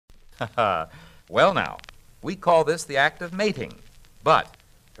Well now, we call this the act of mating, but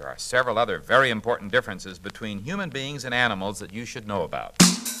there are several other very important differences between human beings and animals that you should know about.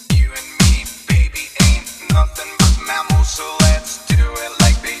 You and me, baby, ain't nothing but mammals, so let's do it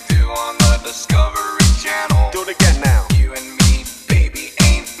like they do on the Discovery Channel. Do it again now. You and me, baby,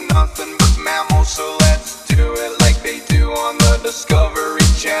 ain't nothing but mammals, so let's do it like they do on the Discovery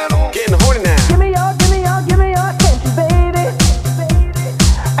Channel. Getting horny now. Give me your attention, baby.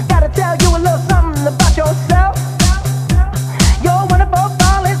 I gotta tell you a little something about yourself. You're wonderful,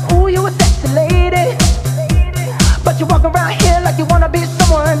 darling. Ooh, you a sexy lady. But you walk around here like you wanna be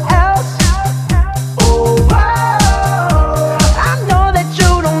someone else. Oh, wow. I know that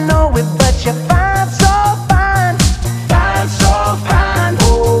you don't know it, but you're fine, so fine. Fine, so fine.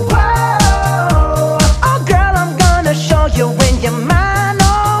 Oh, wow. Oh, girl, I'm gonna show you when you're mine,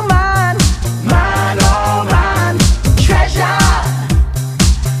 oh, mine. Mine, oh, mine. Treasure.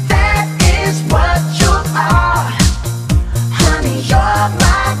 That is what you are. Honey, you're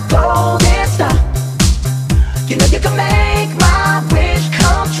my golden star. You know you can make my wish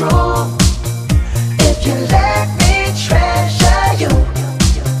come true if you let me treasure you.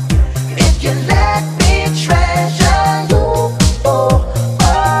 If you let me treasure you. Oh,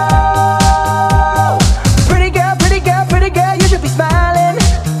 oh. Pretty girl, pretty girl, pretty girl, you should be smiling.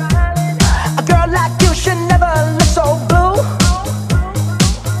 A girl like you should never look so blue.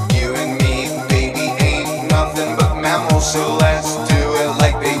 You and me, baby, ain't nothing but mammals, so let's do it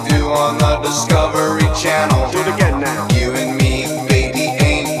like they do on the Discovery Channel. Do it again now. You and me, baby,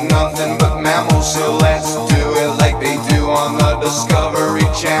 ain't nothing but mammals, so let's do it like they do on the Discovery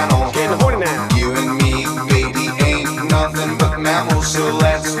Channel. Getting horny now. You and me, baby, ain't nothing but mammals, so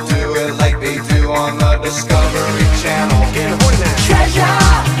let's do it like they do on the Discovery Channel. Getting horny now. Treasure,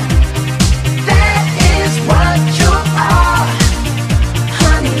 that is what you are.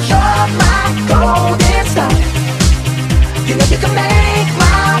 Honey, you're my golden star. You know you can make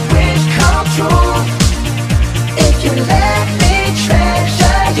my wish come true if you let me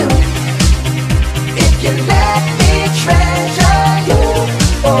treasure you. If you let me treasure you.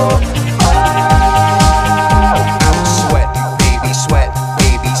 Oh, oh. Sweat,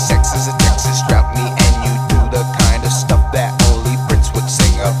 baby, sex is a Texas drought. Me and you do the kind of stuff that only Prince would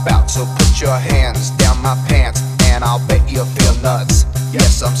sing about. So put your hands down my pants and I'll bet you'll feel nuts.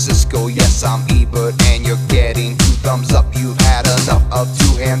 Yes, I'm Cisco, yes, I'm Ebert, and you're getting 2 thumbs up. You've had enough of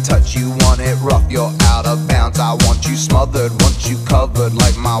 2-hand touch. You want it rough, you're out of bounds. I want you smothered, want you covered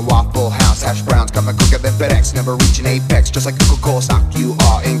like my Waffle House hash browns. Coming quicker than FedEx, never reaching apex. Just like Coca-Cola stock, you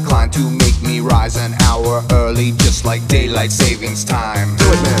are inclined to make me rise an hour early, just like daylight savings time. Do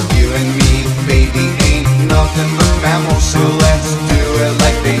it now. You and me, baby, ain't nothing but mammals, so let's do it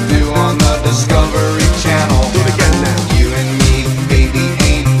like they do